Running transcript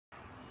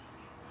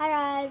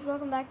guys,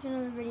 welcome back to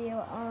another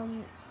video.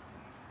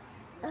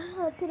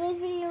 Today's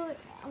video,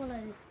 I'm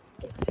gonna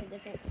get a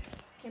different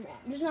camera.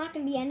 There's not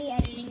gonna be any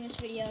editing in this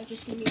video, it's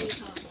just gonna be me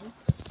talking.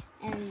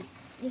 And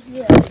this is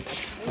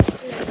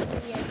basically a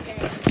video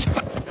saying,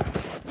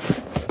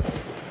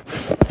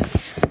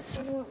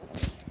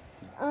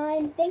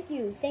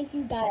 thank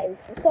you guys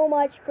so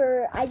much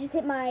for, I just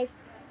hit my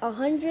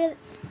 100th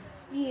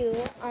view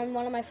on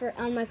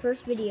my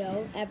first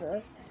video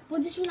ever.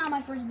 Well, this was not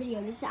my first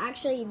video. This is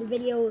actually the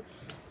video,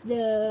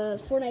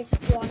 the Fortnite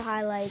Squad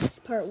Highlights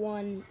Part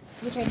 1,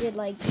 which I did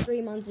like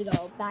 3 months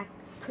ago, back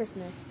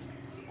Christmas.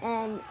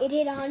 And it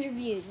hit 100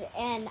 views.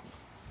 And,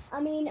 I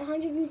mean,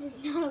 100 views is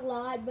not a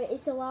lot, but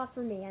it's a lot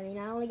for me. I mean,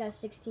 I only got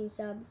 16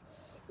 subs.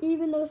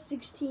 Even though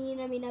 16,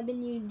 I mean, I've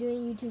been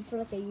doing YouTube for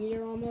like a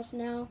year almost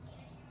now.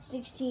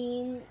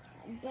 16,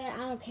 but I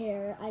don't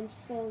care. I'm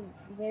still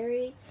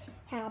very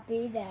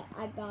happy that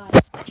I got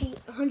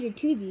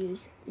 102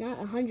 views, not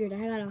 100. I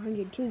got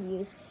 102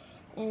 views,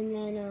 and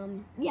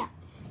then yeah.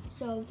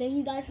 So thank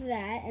you guys for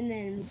that. And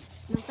then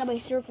my Subway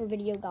Surfer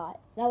video that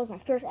was my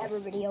first ever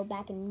video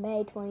back in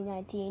May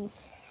 2019.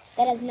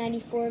 That has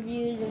 94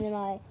 views, and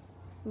then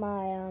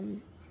my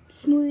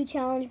smoothie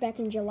challenge back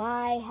in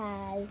July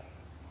has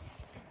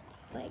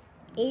like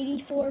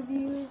 84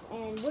 views,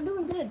 and we're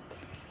doing good.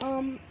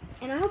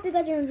 And I hope you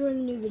guys are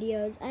enjoying the new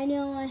videos. I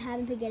know I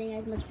haven't been getting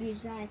as much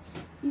views as I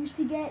used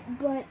to get,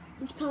 but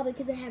it's probably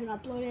because I haven't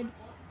uploaded.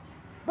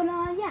 But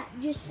yeah,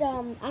 just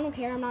I don't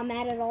care. I'm not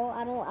mad at all.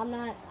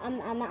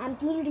 I'm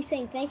literally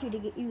saying thank you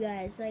to you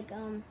guys. Like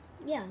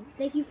yeah,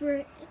 thank you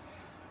for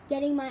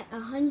getting my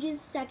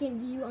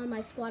 100-second view on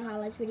my Squad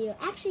Highlights video.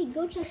 Actually,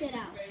 go check that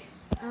out.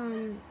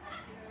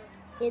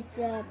 It's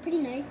pretty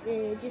nice.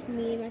 Just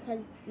me and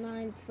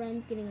my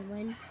friends getting a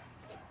win.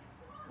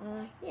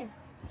 Yeah.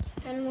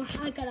 I don't know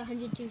how I got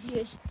 102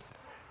 views.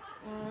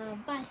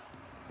 Bye.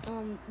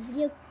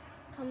 Video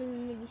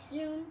coming maybe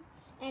soon.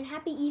 And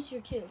happy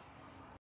Easter too.